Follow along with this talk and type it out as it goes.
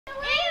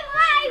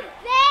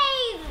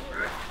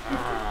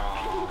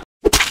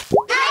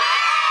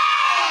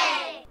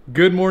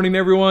Good morning,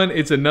 everyone.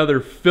 It's another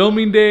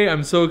filming day.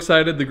 I'm so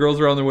excited. The girls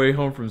are on their way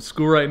home from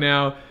school right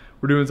now.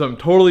 We're doing something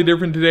totally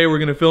different today. We're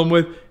gonna film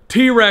with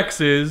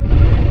T-Rexes,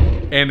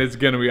 and it's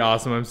gonna be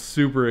awesome. I'm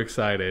super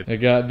excited. I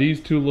got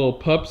these two little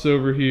pups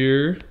over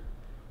here.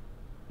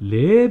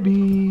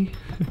 Libby.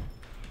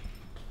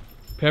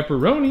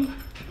 Pepperoni.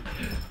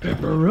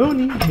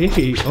 Pepperoni.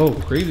 Hey, oh,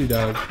 crazy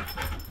dog.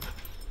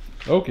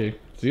 Okay.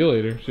 See you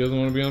later. She doesn't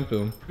want to be on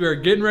film. We are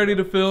getting ready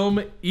to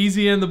film.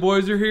 Easy and the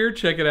boys are here.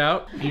 Check it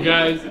out. You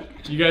guys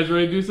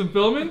ready to do some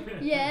filming?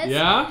 Yes.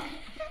 Yeah?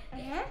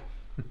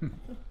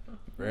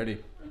 Ready.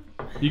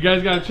 You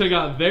guys gotta check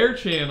out their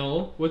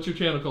channel. What's your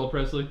channel called,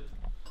 Presley?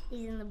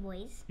 Easy and the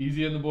boys.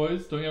 Easy and the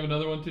boys? Don't you have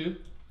another one too?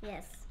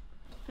 Yes.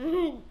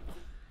 and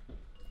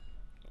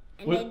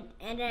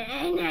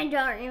I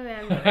don't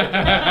remember.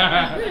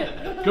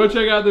 Go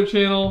check out their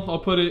channel. I'll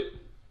put it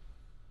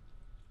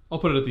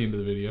at the end of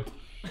the video.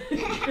 I put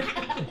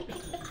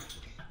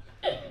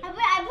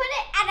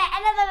it at the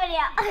end of the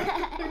video.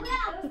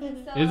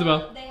 So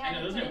Isabel.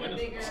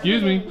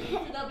 Excuse me.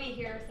 They'll be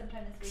here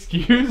sometime this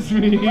week. Excuse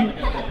me.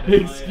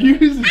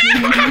 Excuse me.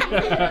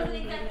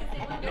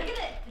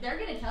 They're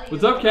gonna tell you.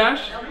 What's up,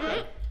 Cash?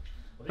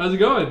 How's it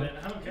going?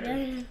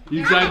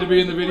 You excited to be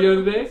in the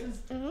video today?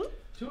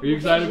 Are you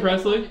excited,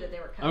 Presley?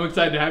 I'm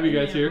excited to have you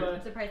guys here.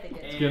 I'm surprised they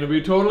did. It's gonna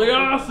be totally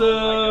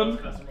awesome.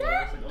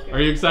 Are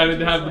you excited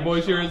to have the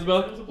boys here,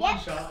 Isabel?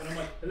 Yes.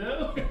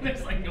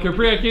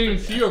 Capri, I can't even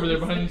see you over there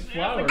behind these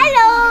flowers.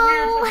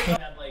 Hello.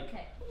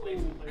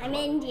 I'm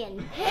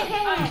Indian.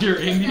 You're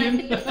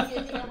Indian?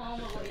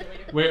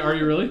 Wait, are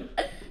you really?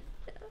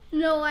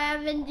 No, I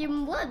have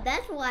Indian blood.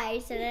 That's why I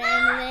said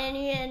I'm an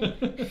Indian.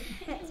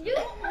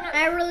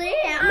 I really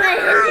am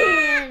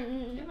an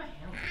Indian.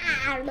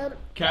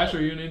 Cash,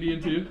 are you an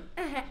Indian too?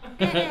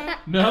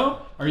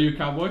 No? Are you a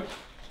cowboy?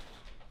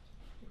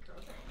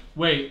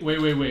 Wait.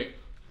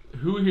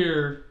 Who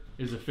here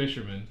is a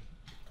fisherman?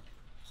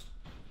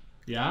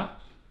 Yeah?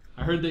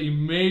 I heard that you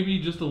maybe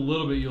just a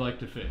little bit you like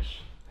to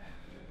fish.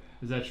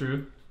 Is that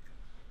true?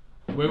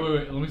 Wait.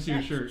 Let me see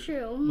your shirt. That's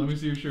true. Let me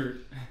see your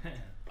shirt.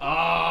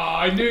 Ah,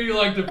 I knew you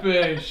liked to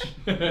fish.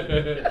 I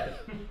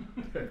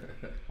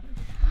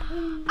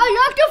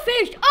like to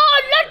fish. Oh,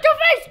 I like to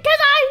fish because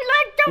I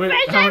like to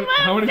fish.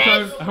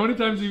 How many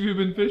times have you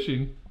been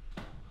fishing?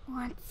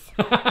 Once.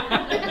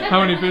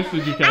 How many fish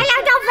did you catch? I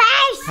like to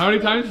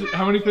fish.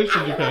 How many fish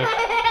did you catch?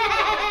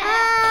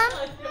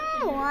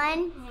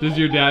 One. Does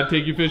your dad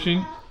take you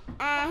fishing?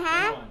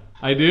 Uh-huh.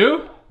 I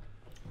do?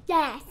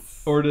 Yes.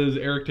 Or does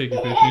Eric take you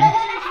fishing?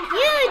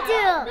 You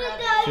do.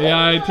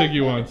 Yeah, I took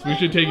you once. We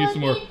should take you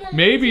some more.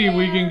 Maybe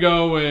we can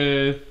go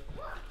with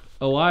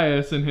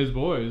Elias and his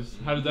boys.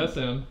 How does that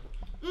sound?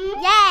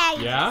 Yeah.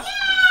 Yeah?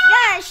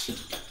 Yes.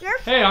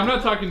 Hey, I'm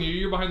not talking to you.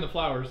 You're behind the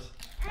flowers.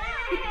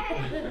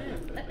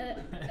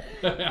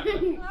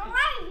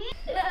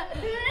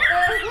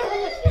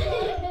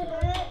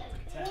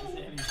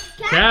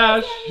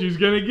 Cash, she's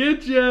gonna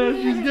get ya.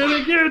 She's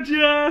gonna get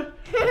ya.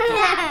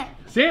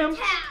 Sam.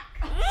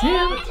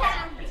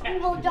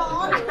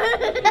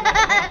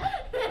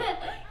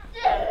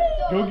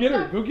 Go get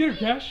her. Go get her,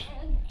 Cash.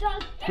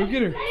 Go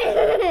get her.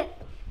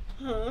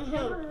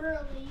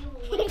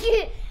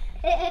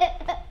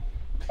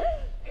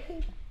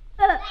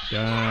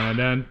 Dun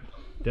dun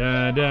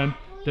dun dun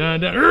dun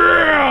dun.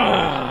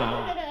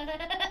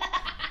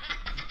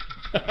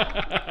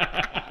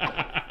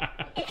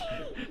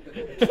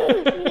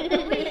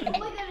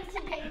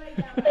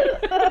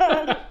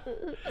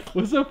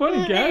 What's so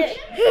funny, Cash?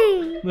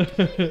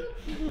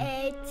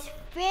 It's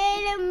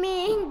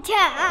filming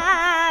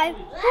time.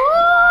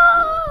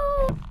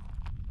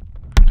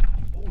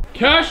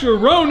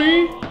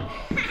 Casheroni!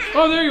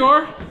 Oh, there you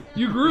are.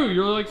 You grew.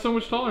 You're like so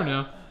much taller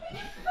now.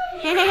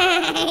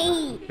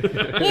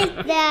 It's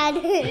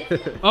Dad.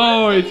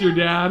 Oh, it's your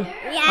dad?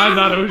 Yeah. I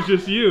thought it was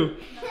just you.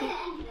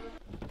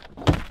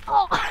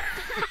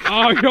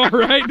 Oh, you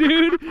alright,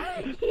 dude?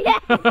 Yeah.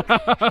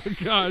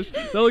 Gosh,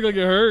 that looked like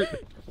it hurt.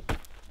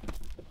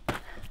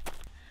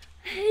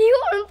 You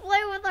want to play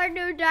with our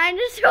new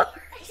dinosaurs?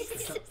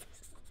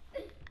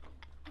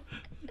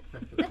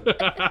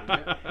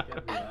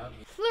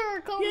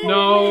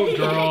 No,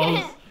 girls.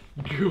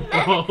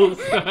 Goofballs.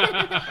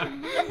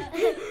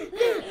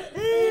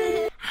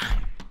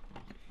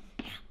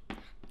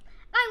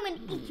 I'm going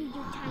to eat you, you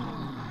tiny.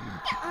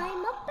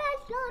 I'm a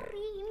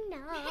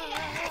ballerina.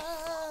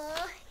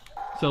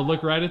 So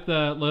look right at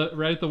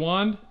the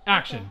wand.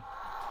 Action.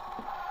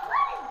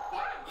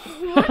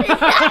 What is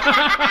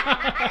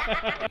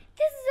that?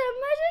 This is a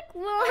magic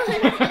wand.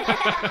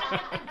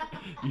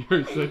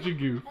 You're such a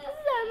goof. This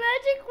is a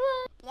magic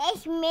wand.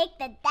 Let's make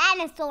the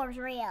dinosaurs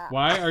real.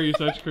 Why are you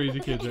such crazy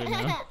kids right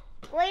now?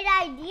 Great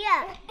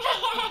idea.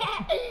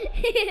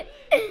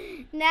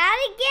 Not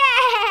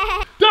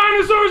again.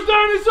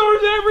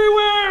 Dinosaurs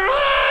everywhere!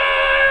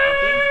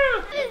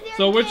 Ah!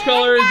 So which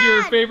color is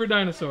your favorite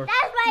dinosaur?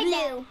 That's my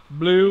blue.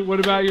 Blue. What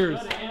about yours?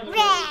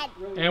 Red.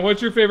 And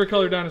what's your favorite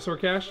color dinosaur,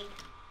 Cash?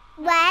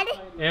 Red.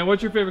 And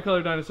what's your favorite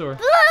color dinosaur?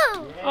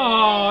 Blue.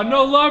 Oh,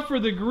 no love for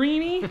the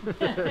greenie?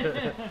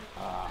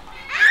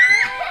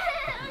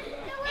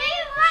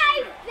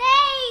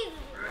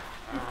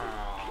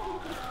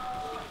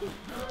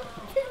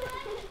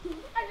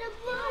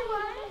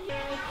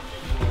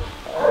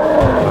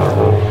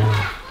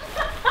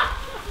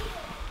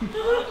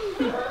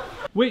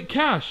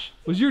 Cash,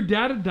 was your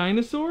dad a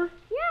dinosaur?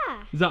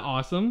 Yeah, Is that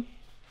awesome?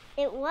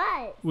 it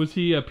was. Was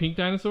he a pink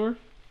dinosaur?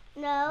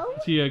 No.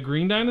 Was he a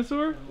green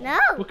dinosaur? No.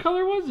 What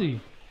color was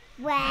he?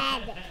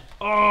 Red.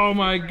 Oh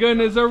my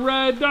goodness, a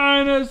red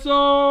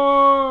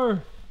dinosaur!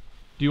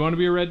 Do you want to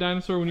be a red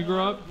dinosaur when you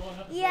grow up?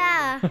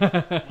 Yeah.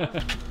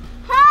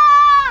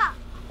 Ah!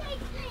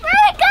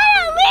 We're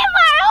gonna leave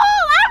our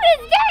home. I'm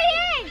gonna stay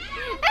in.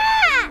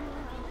 Ah!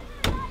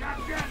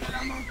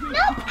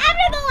 Nope, I'm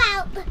gonna go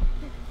out.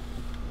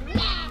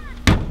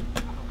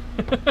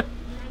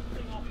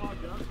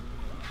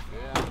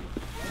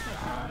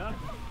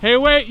 Hey,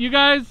 wait, you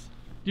guys.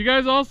 Do you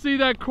guys all see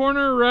that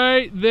corner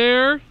right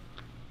there?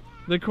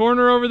 The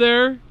corner over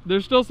there?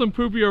 There's still some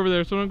poopy over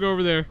there, so don't go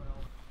over there.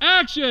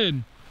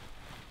 Action!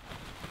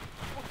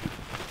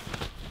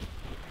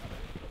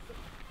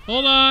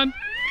 Hold on.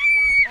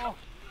 Oh.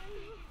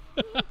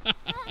 I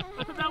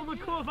thought that would look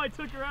cool if I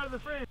took her out of the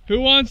frame. Who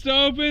wants to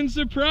open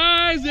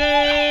surprises?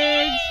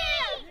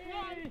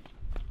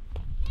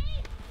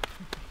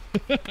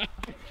 That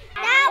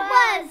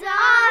was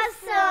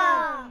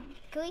awesome.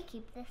 Can we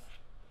keep this?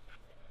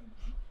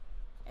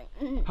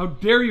 How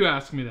dare you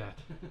ask me that?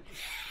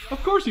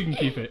 Of course you can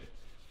keep it.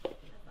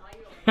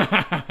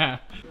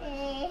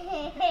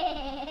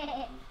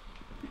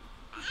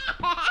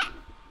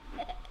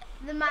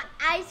 The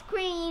ice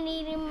cream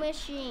eating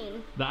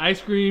machine. The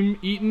ice cream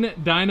eating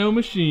dino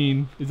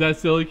machine. Is that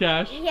silly,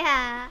 Cash?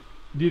 Yeah.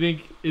 Do you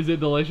think, is it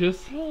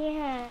delicious?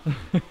 Yeah.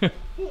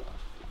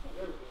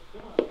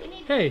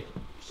 Hey,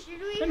 Should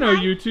we I know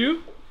you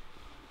two.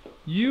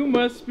 You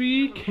must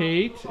be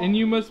Kate and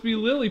you must be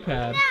Lily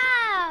Pad.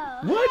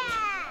 No. What?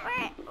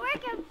 We're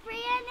Capri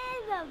and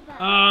Isabel.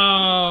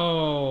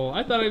 Oh,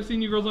 I thought I've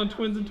seen you girls on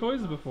Twins and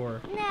Toys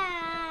before. No.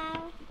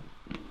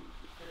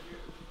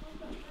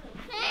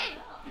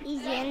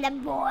 Easy and the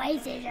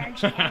Boys is our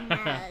channel.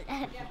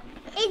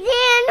 Easy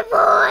and the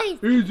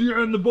Boys. Easy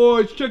and the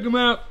Boys, check them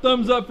out.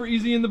 Thumbs up for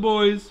Easy and the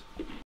Boys.